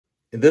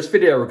In this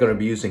video, we're going to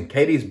be using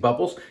Catie's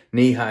Bubbles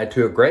knee-high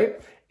to a grape,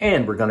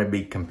 and we're going to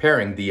be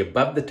comparing the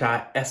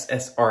above-the-tie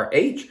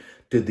SSRH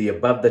to the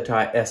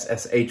above-the-tie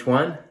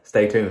SSH1.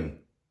 Stay tuned.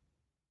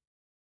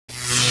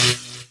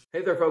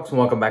 Hey there, folks, and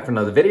welcome back for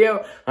another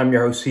video. I'm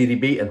your host,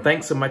 CDB, and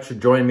thanks so much for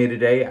joining me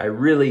today. I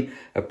really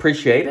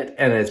appreciate it.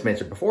 And as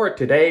mentioned before,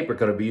 today we're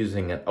going to be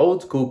using an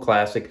old school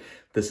classic.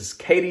 This is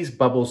Catie's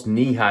Bubbles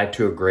knee-high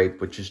to a grape,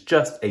 which is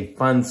just a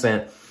fun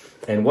scent.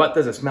 And what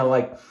does it smell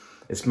like?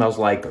 It smells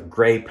like a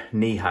grape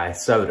knee-high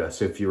soda.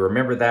 So if you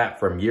remember that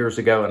from years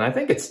ago, and I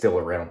think it's still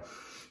around,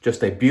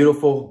 just a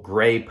beautiful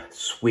grape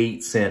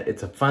sweet scent.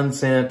 It's a fun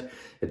scent.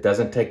 It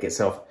doesn't take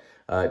itself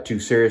too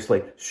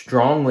seriously.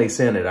 Strongly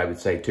scented, I would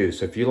say, too.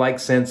 So if you like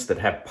scents that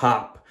have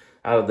pop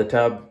out of the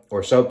tub,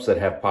 or soaps that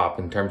have pop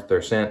in terms of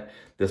their scent,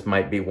 this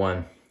might be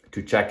one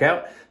to check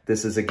out.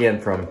 This is,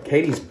 again, from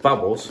Catie's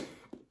Bubbles,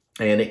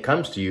 and it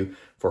comes to you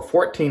for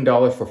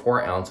 $14 for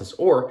 4 ounces,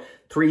 or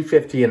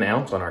 $3.50 an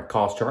ounce on our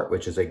cost chart,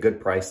 which is a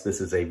good price. This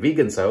is a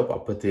vegan soap. I'll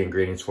put the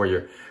ingredients for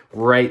you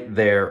right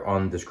there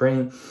on the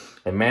screen.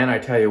 And man, I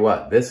tell you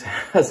what, this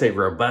has a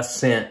robust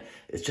scent.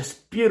 It's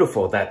just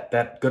beautiful,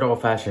 that good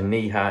old-fashioned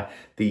knee-high.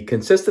 The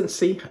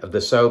consistency of the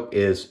soap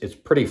is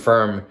pretty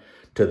firm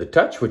to the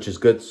touch, which is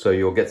good, so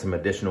you'll get some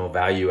additional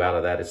value out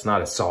of that. It's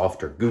not a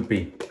soft or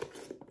goopy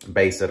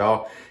base at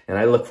all. And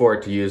I look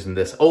forward to using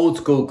this old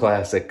school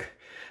classic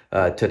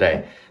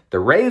today. The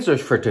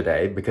razors for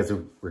today, because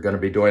we're going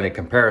to be doing a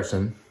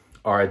comparison,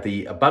 are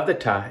the above the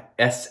tie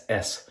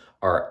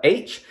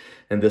SSRH,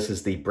 and this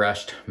is the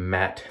brushed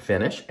matte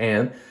finish,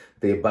 and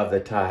the above the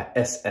tie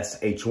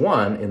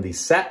SSH1 in the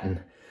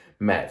satin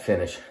matte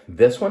finish.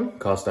 This one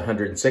cost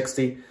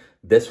 $160,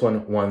 this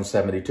one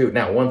 $172.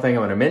 Now, one thing I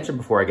want to mention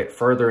before I get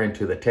further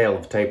into the tail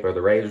of tape of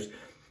the razors,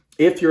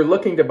 if you're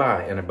looking to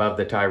buy an above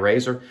the tie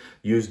razor,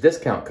 use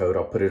discount code.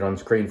 I'll put it on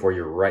screen for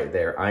you right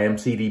there,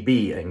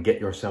 IAMCDB, and get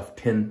yourself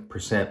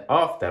 10%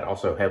 off. That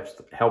also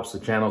helps the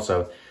channel.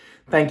 So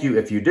thank you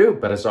if you do.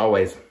 But as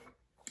always,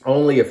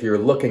 only if you're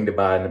looking to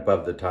buy an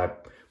above the tie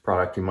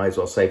product, you might as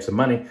well save some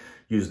money.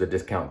 Use the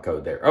discount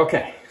code there.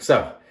 Okay,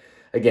 so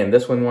again,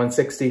 this one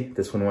 $160,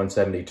 this one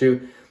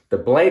 $172. The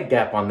blade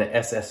gap on the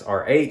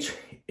SSRH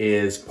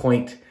is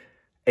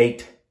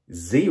 0.80,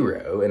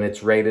 and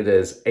it's rated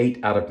as 8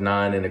 out of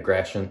 9 in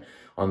aggression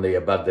on the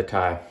above the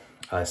tie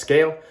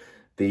scale.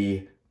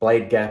 The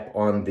blade gap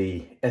on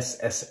the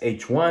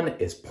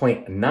SSH1 is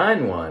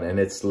 0.91, and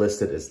it's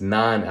listed as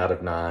 9 out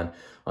of 9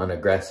 on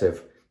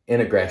aggressive in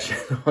aggression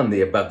on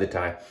the above the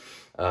tie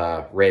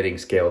rating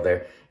scale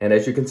there. And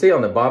as you can see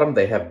on the bottom,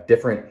 they have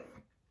different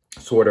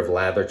sort of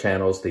lather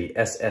channels. The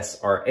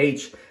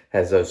SSRH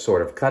has those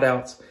sort of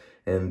cutouts,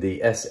 and the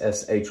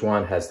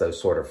SSH1 has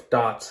those sort of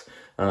dots.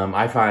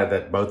 I find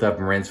that both of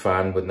them rinse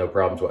fine with no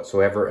problems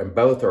whatsoever, and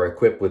both are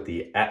equipped with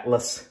the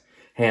Atlas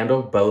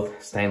handle,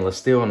 both stainless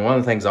steel. And one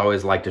of the things I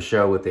always like to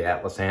show with the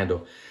Atlas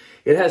handle,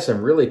 it has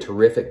some really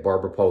terrific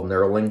barber pole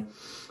knurling.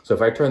 So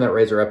if I turn that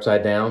razor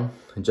upside down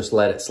and just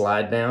let it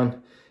slide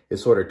down, it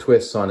sort of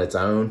twists on its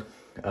own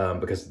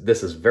because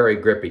this is very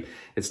grippy.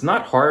 It's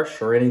not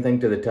harsh or anything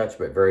to the touch,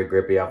 but very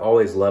grippy. I've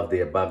always loved the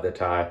above the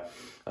tie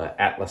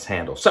Atlas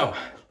handle. So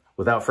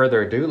without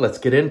further ado, let's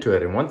get into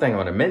it. And one thing I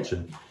want to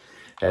mention,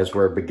 as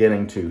we're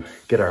beginning to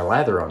get our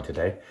lather on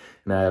today,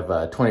 and I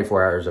have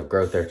 24 hours of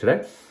growth there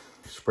today,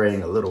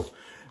 spraying a little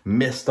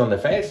mist on the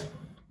face.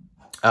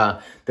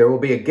 There will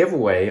be a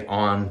giveaway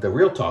on the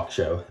Real Talk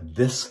show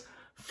this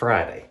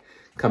Friday,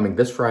 coming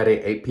this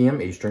Friday, 8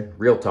 p.m. Eastern,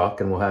 Real Talk,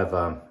 and we'll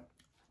have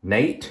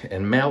Nate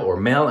and Mel, or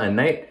Mel and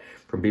Nate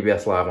from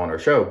BBS Live on our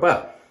show.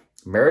 But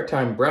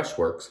Maritime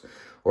Brushworks,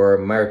 or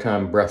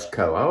Maritime Brush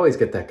Co. I always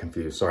get that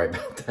confused, sorry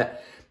about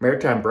that.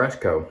 Maritime Brush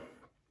Co.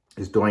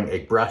 is doing a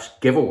brush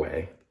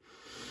giveaway.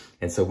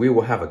 And so we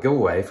will have a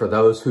giveaway for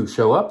those who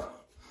show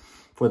up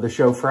for the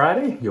show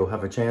Friday. You'll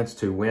have a chance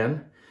to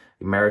win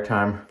the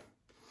Maritime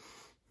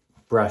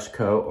Brush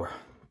Co. Or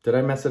did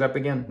I mess it up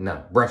again?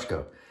 No, Brush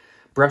Co.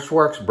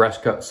 Brushworks, Brush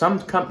Co. Some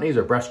companies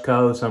are Brush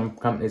Co. Some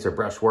companies are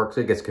Brushworks.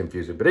 It gets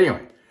confusing. But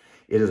anyway,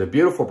 it is a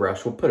beautiful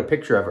brush. We'll put a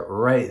picture of it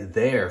right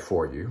there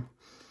for you.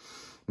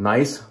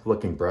 Nice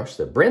looking brush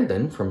that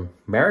Brendan from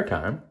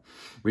Maritime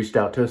reached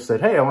out to us,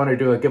 said, hey, I want to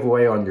do a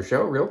giveaway on your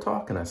show, Real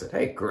Talk. And I said,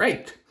 hey,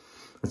 great.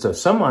 And so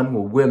someone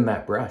will win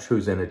that brush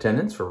who's in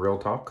attendance for Real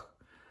Talk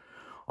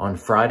on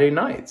Friday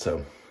night.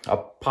 So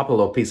I'll pop a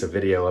little piece of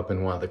video up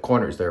in one of the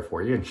corners there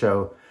for you and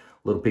show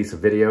a little piece of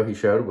video he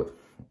showed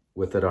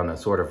with it on a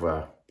sort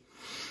of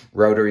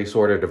rotary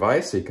sort of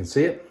device so you can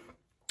see it.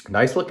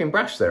 Nice looking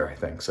brush there, I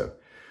think. So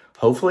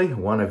hopefully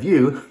one of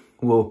you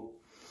will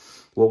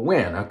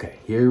win. Okay,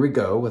 here we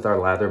go with our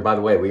lather. By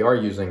the way, we are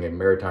using a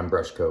Maritime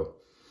Brush Co.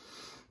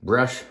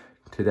 brush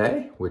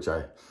today, which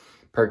I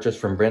purchased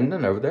from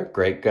Brendan over there.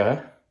 Great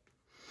guy.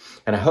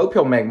 And I hope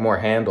he'll make more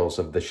handles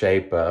of the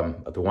shape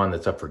of the one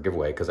that's up for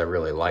giveaway, because I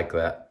really like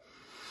that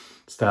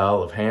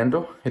style of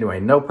handle. Anyway,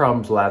 no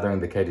problems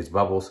lathering the Catie's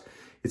Bubbles.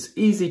 It's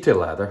easy to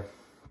lather.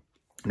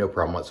 No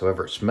problem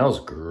whatsoever. It smells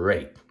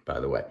great,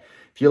 by the way.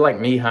 If you like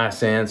knee-high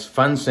scents,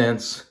 fun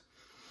scents,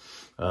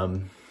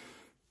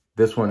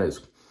 This one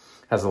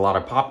has a lot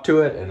of pop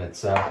to it, and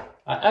it's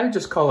I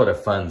just call it a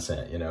fun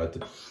scent, you know.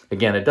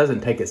 Again, it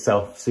doesn't take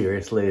itself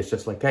seriously. It's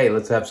just like, hey,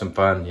 let's have some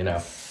fun, you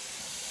know.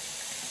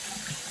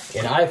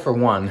 And I, for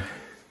one,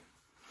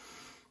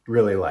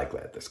 really like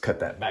that. Let's cut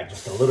that back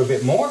just a little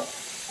bit more,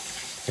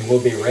 and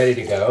we'll be ready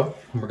to go.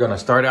 And we're going to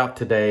start out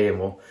today,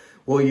 and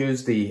we'll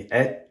use the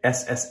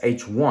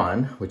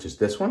SSH1, which is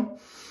this one,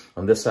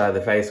 on this side of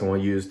the face, and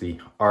we'll use the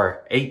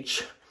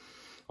RH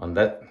on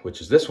that, which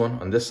is this one,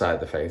 on this side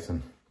of the face.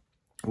 And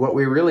what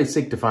we really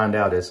seek to find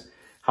out is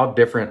how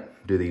different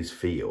do these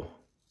feel?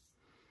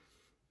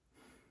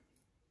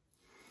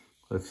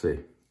 Let's see.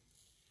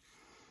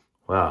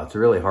 Wow, it's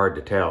really hard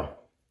to tell.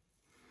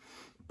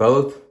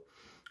 Both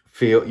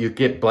feel, you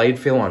get blade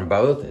feel on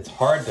both. It's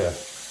hard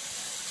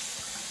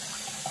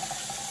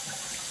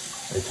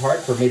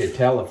for me to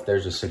tell if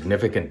there's a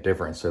significant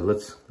difference. So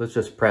let's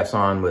just press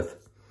on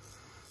with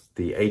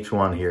the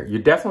H1 here. You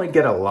definitely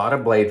get a lot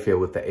of blade feel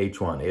with the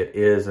H1. It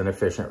is an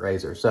efficient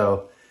razor.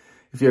 So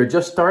if you're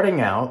just starting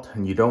out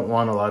and you don't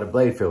want a lot of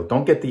blade feel,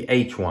 don't get the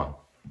H1.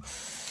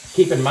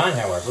 Keep in mind,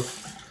 however,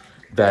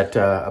 that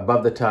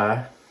above the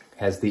tie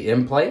has the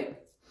M plate,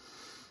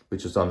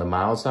 which is on the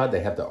mild side.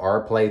 They have the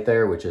R plate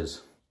there, which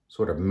is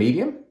sort of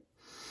medium.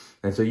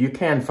 And so you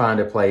can find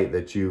a plate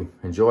that you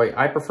enjoy.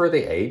 I prefer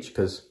the H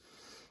because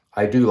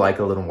I do like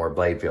a little more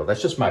blade feel.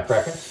 That's just my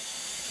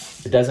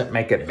preference. It doesn't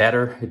make it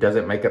better. It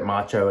doesn't make it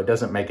macho. It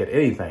doesn't make it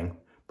anything,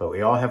 but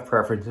we all have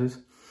preferences.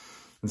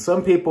 And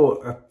some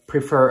people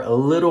prefer a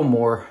little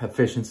more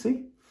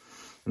efficiency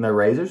in their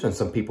razors, and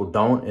some people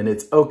don't, and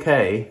it's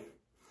okay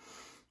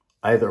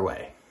either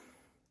way.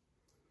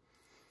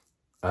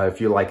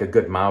 If you like a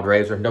good mild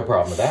razor, no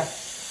problem with that,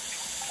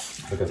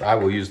 because I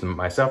will use them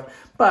myself.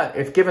 But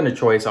if given a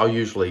choice, I'll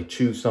usually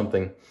choose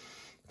something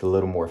with a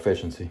little more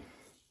efficiency.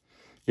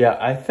 Yeah,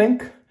 I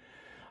think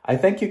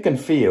you can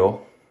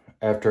feel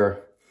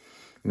after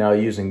now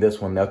using this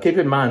one. Now keep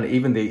in mind,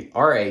 even the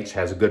RH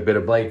has a good bit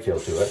of blade feel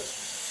to it.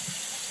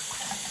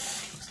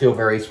 Still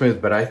very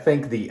smooth, but I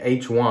think the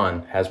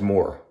H1 has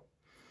more.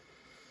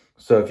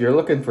 So if you're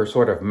looking for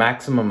sort of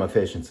maximum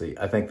efficiency,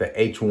 I think the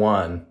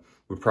H1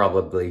 would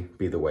probably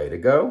be the way to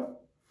go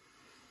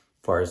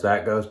as far as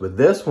that goes. But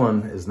this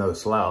one is no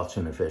slouch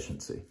in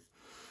efficiency.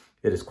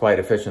 It is quite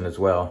efficient as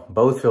well.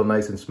 Both feel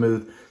nice and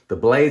smooth. The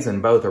blades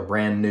in both are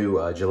brand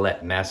new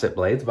Gillette Nasset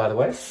blades, by the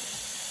way.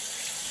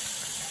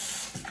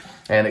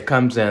 And it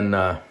comes in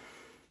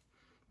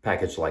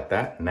packaged like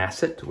that,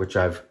 Nasset, which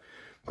I've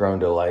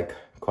grown to like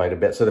quite a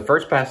bit. So the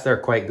first pass there,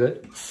 quite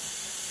good.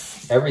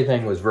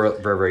 Everything was very,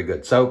 very, very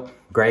good. Soap,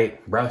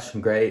 great. Brush,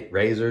 great.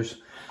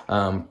 Razors.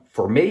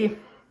 For me,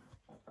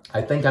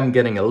 I think I'm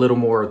getting a little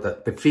more,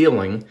 the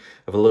feeling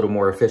of a little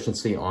more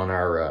efficiency on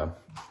our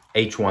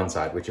H1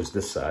 side, which is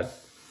this side.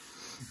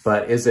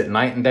 But is it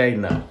night and day?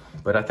 No.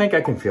 But I think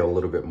I can feel a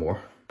little bit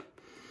more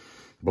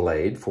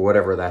blade for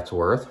whatever that's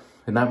worth.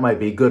 And that might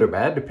be good or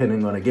bad,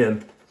 depending on,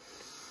 again,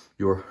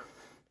 your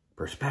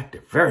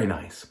perspective. Very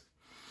nice.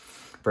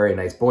 Very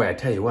nice. Boy, I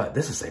tell you what,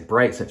 this is a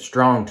bright scent,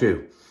 strong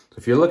too. So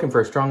if you're looking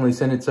for a strongly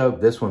scented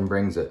soap, this one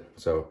brings it.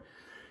 So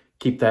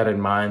keep that in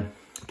mind.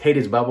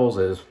 Catie's Bubbles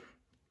is,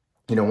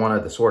 you know, one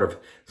of the sort of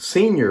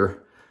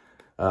senior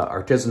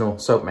artisanal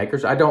soap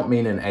makers. I don't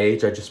mean in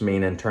age, I just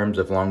mean in terms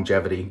of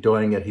longevity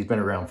doing it. He's been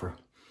around for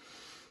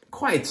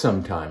quite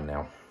some time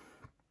now.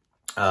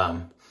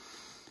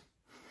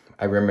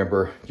 I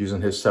remember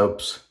using his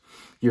soaps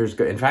years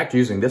ago. In fact,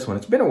 using this one.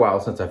 It's been a while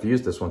since I've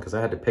used this one because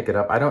I had to pick it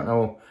up. I don't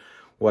know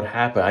what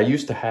happened. I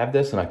used to have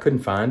this and I couldn't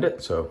find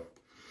it, so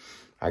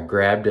I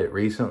grabbed it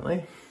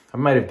recently. I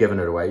might have given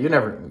it away. You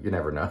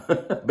never know.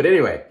 But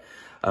anyway,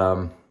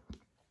 I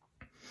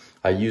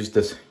used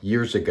this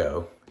years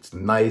ago. It's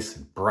nice,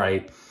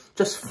 bright,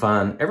 just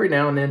fun. Every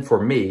now and then,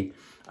 for me,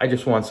 I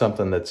just want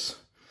something that's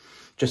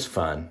just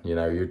fun. You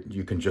know,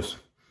 you can just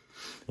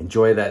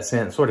enjoy that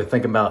scent. Sort of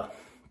think about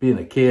being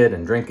a kid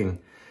and drinking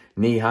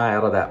knee-high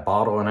out of that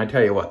bottle. And I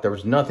tell you what, there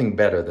was nothing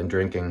better than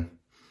drinking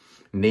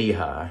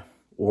knee-high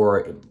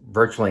or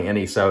virtually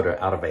any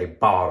soda out of a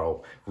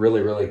bottle,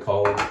 really, really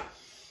cold.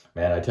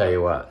 Man, I tell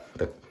you what,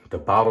 the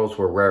bottles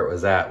were where it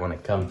was at when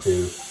it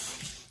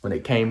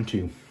came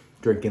to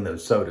drinking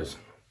those sodas.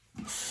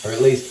 Or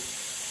at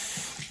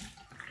least,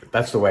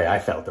 that's the way I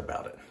felt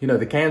about it. You know,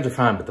 the cans are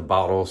fine, but the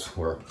bottles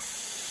were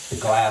the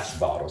glass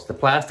bottles. The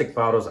plastic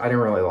bottles, I didn't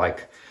really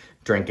like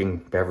drinking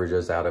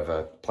beverages out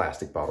of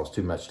plastic bottles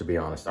too much, to be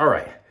honest. All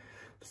right,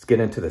 let's get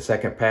into the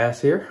second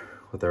pass here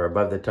with our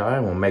above the tie.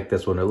 We'll make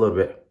this one a little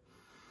bit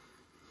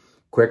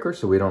quicker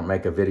so we don't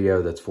make a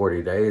video that's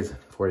 40 days,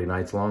 40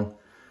 nights long.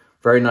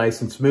 Very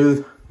nice and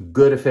smooth,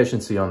 good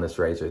efficiency on this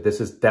razor. This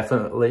is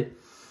definitely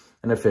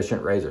an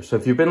efficient razor. So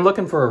if you've been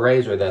looking for a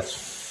razor that's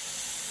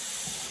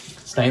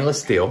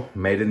stainless steel,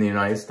 made in the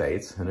United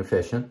States and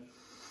efficient,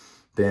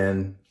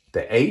 then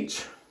the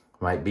H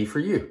might be for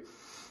you.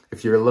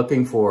 If you're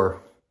looking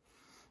for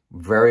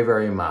very,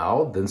 very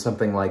mild, then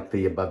something like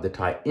the above the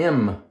tie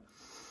M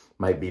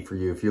might be for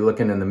you. If you're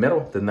looking in the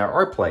middle, then the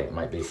R plate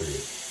might be for you.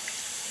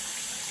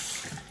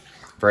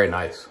 Very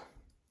nice.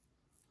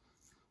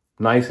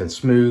 nice and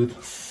smooth.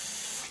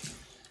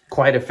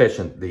 Quite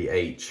efficient, the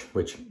H,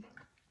 which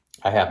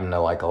I happen to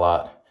like a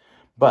lot.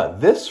 But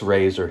this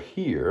razor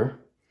here,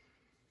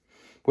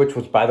 which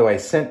was, by the way,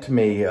 sent to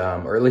me,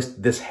 or at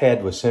least this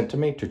head was sent to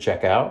me to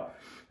check out.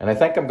 And I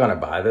think I'm going to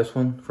buy this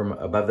one from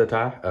Above the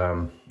Tie.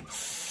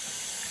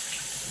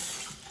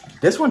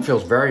 This one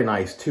feels very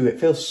nice, too. It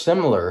feels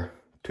similar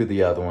to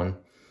the other one,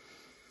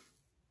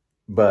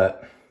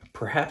 but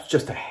perhaps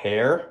just a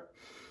hair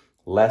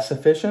less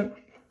efficient.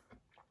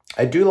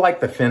 I do like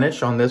the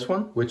finish on this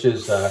one, which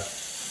is,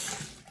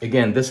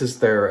 again, this is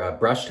their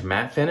brushed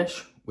matte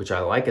finish, which I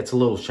like. It's a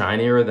little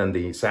shinier than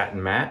the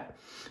satin matte,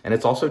 and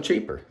it's also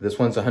cheaper. This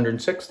one's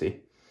 $160.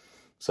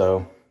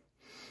 So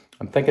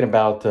I'm thinking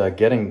about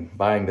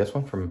buying this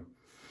one from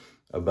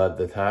Above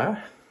the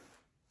Tie,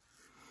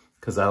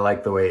 because I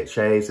like the way it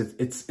shades.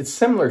 It's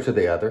similar to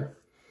the other,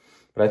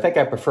 but I think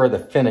I prefer the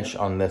finish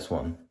on this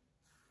one.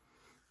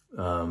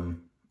 I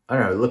don't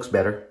know, it looks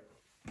better.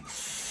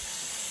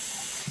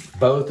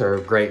 Both are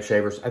great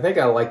shavers. I think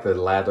I like the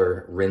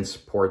lather rinse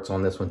ports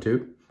on this one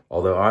too.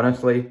 Although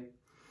honestly,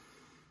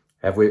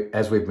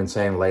 as we've been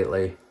saying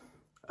lately,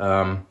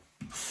 I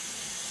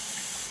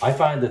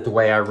find that the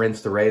way I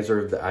rinse the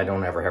razor, I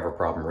don't ever have a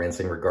problem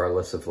rinsing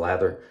regardless of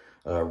lather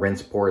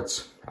rinse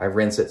ports. I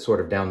rinse it sort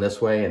of down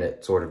this way and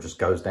it sort of just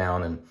goes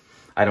down, and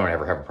I don't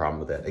ever have a problem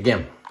with that.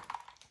 Again,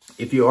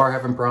 if you are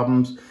having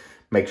problems,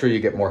 make sure you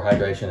get more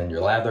hydration in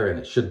your lather, and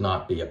it should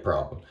not be a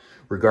problem,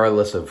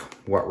 regardless of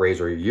what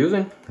razor you're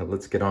using. Now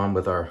let's get on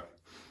with our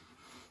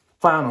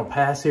final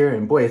pass here.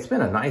 And boy, it's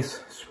been a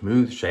nice,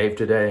 smooth shave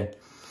today.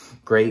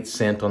 Great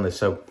scent on this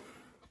soap.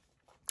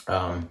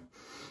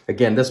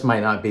 Again, this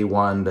might not be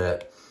one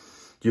that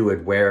you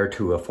would wear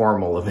to a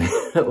formal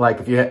event. Like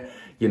if you had,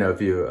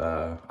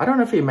 I don't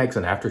know if he makes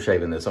an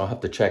aftershave in this. I'll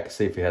have to check to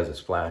see if he has a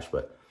splash,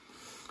 but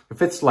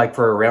if it's like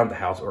for around the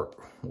house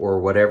or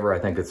whatever, I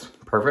think it's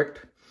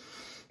perfect.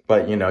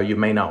 But, you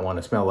may not want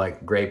to smell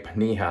like grape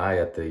knee-high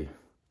at the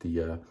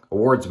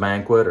awards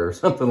banquet or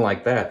something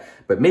like that.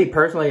 But me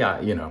personally,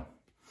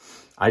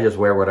 I just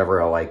wear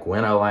whatever I like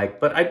when I like.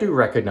 But I do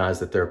recognize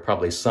that there are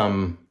probably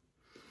some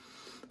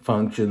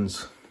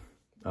functions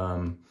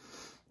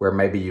where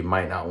maybe you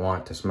might not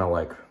want to smell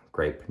like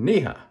grape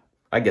knee-high.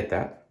 I get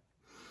that.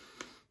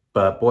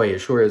 But boy, it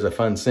sure is a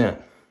fun scent.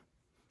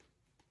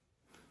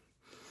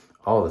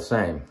 All the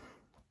same.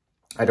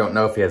 I don't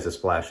know if he has a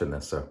splash in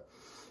this, so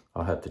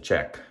I'll have to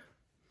check.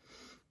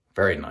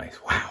 Very nice.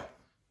 Wow.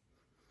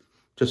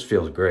 Just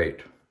feels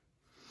great.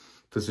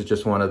 This is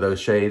just one of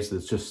those shaves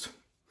that's just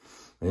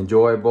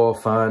enjoyable,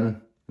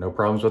 fun, no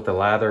problems with the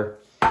lather.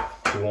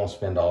 We won't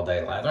spend all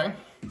day lathering.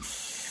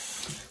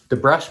 The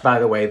brush, by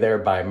the way, there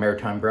by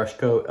Maritime Brush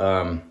Coat,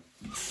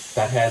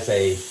 that has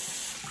a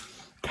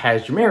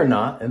cashmere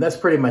knot, and that's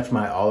pretty much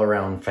my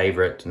all-around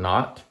favorite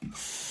knot,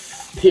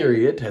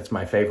 period. That's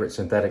my favorite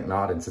synthetic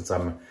knot, and since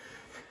I'm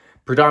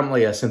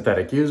predominantly a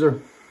synthetic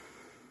user,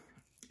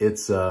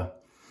 that's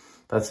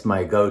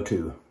my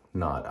go-to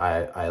knot.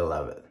 I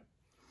love it.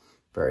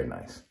 Very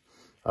nice.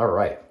 All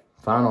right,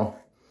 final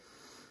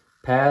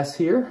pass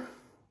here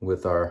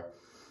with our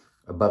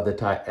Above the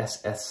Tie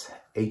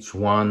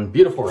SSH1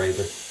 beautiful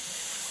razor.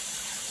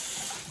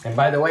 And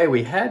by the way,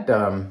 we had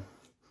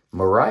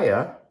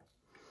Mariah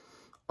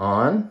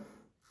on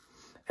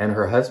and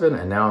her husband,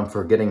 and now I'm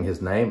forgetting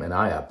his name, and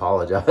I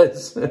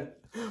apologize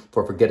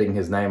for forgetting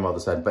his name all of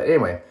a sudden. But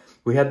anyway,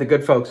 we had the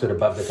good folks at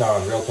Above the Tie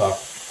on Real Talk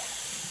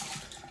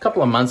a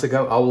couple of months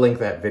ago. I'll link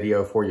that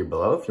video for you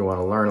below if you want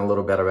to learn a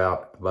little bit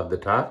about Above the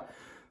Tie.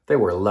 They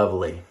were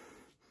lovely,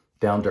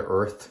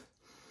 down-to-earth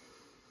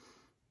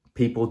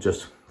people,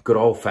 just good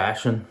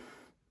old-fashioned,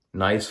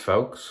 nice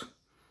folks.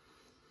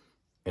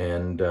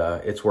 And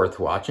it's worth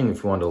watching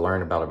if you want to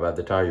learn about Above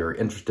the Tie. You're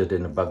interested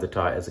in Above the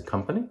Tie as a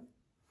company.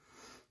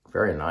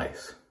 Very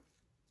nice.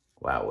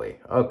 Wowee.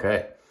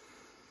 Okay.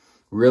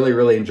 Really,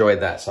 really enjoyed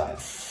that side.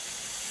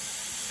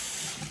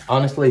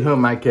 Honestly, who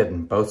am I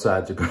kidding? Both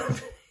sides are going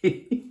to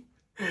be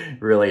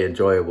really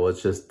enjoyable.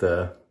 It's just,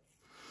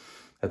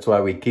 that's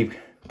why we keep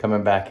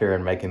coming back here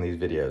and making these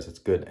videos. It's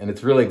good. And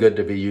it's really good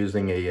to be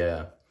using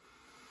a,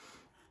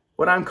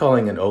 what I'm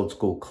calling an old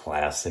school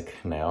classic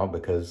now,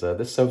 because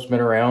this soap's been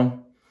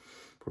around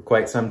for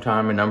quite some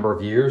time, a number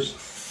of years.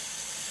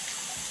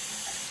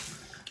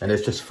 And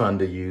it's just fun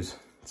to use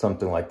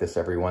something like this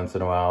every once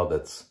in a while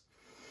that's,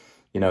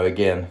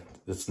 again,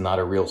 it's not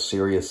a real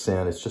serious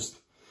scent. It's just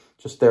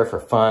there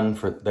for fun,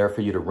 there for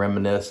you to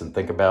reminisce and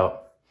think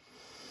about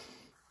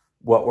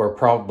what were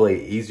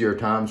probably easier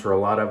times for a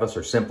lot of us,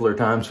 or simpler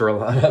times for a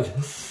lot of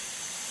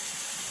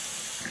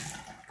us.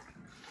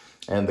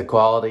 And the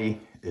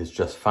quality is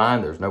just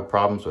fine. There's no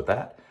problems with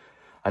that.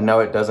 I know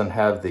it doesn't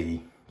have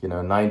the,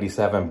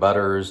 97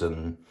 butters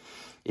and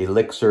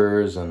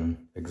elixirs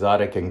and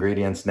exotic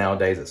ingredients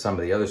nowadays that some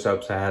of the other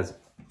soaps have,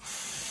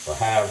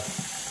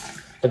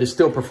 but it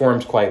still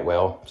performs quite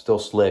well. Still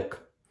slick,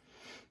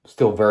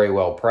 still very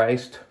well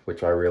priced,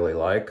 which I really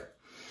like.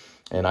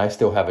 And I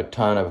still have a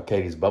ton of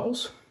Catie's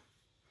Bubbles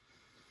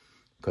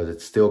because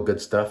it's still good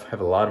stuff. I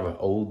have a lot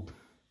of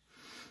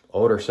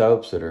older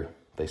soaps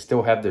they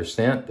still have their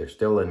scent. They're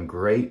still in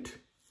great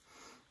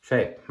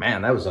shape.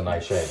 Man, that was a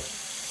nice shave.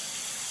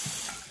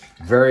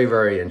 Very,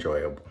 very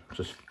enjoyable.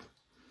 Just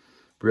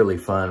really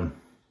fun.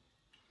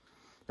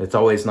 It's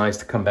always nice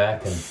to come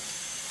back and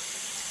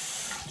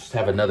just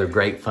have another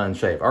great fun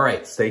shave. All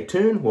right, stay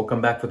tuned. We'll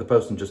come back for the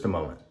post in just a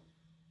moment.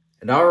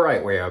 And all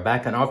right, we are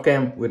back on off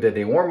cam. We did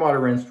a warm water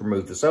rinse to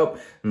remove the soap,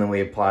 and then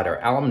we applied our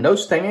alum. No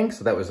stinging,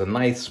 so that was a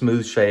nice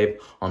smooth shave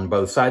on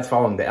both sides.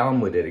 Following the alum,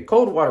 we did a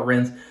cold water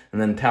rinse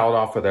and then toweled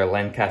off with our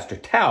Lancaster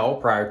towel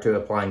prior to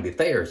applying the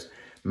Thayer's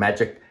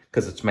Magic,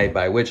 because it's made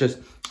by witches.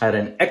 I had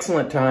an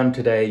excellent time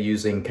today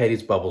using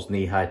Catie's Bubbles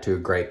Knee High to a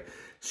Grape.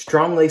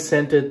 Strongly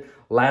scented,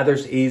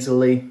 lathers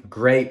easily,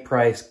 great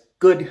price,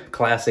 good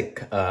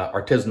classic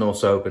artisanal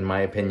soap in my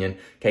opinion.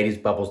 Catie's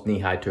Bubbles Knee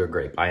High to a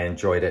Grape. I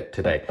enjoyed it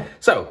today.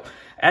 So,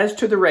 as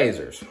to the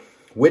razors,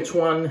 which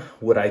one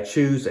would I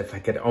choose if I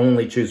could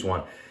only choose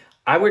one?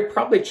 I would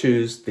probably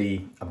choose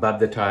the above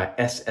the tie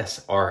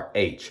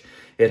SSRH.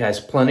 It has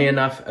plenty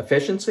enough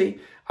efficiency.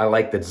 I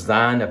like the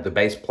design of the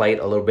base plate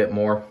a little bit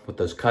more with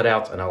those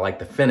cutouts, and I like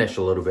the finish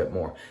a little bit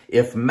more.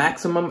 If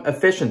maximum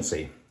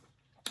efficiency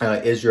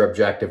is your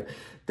objective,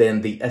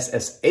 then the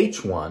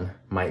SSH1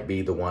 might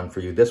be the one for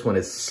you. This one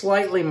is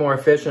slightly more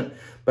efficient,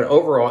 but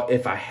overall,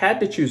 if I had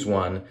to choose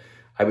one,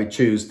 I would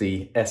choose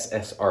the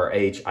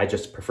SSRH. I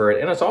just prefer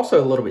it, and it's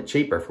also a little bit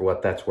cheaper for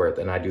what that's worth,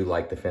 and I do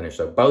like the finish.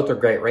 So both are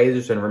great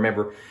razors, and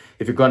remember,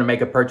 if you're going to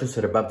make a purchase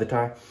at Above the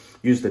Tie,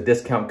 use the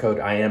discount code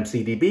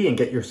IAMCDB and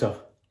get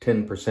yourself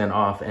 10%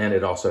 off, and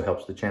it also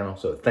helps the channel.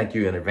 So thank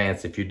you in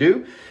advance if you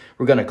do.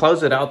 We're going to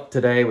close it out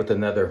today with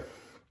another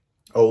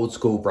old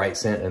school bright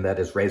scent, and that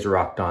is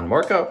RazoRock Don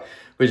Marco,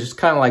 which is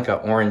kind of like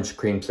an orange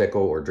creamsicle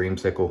or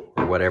dreamsicle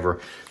or whatever.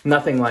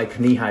 Nothing like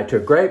Knee High to a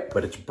Grape,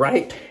 but it's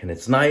bright and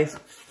it's nice,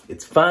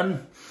 it's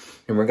fun,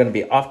 and we're going to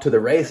be off to the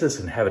races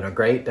and having a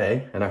great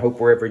day. And I hope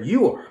wherever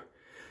you are,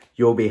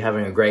 you'll be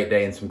having a great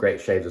day and some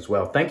great shaves as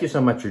well. Thank you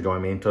so much for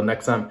joining me. Until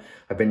next time,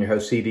 I've been your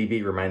host,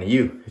 CDB, reminding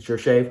you, it's your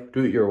shave,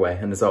 do it your way.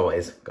 And as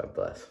always, God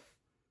bless.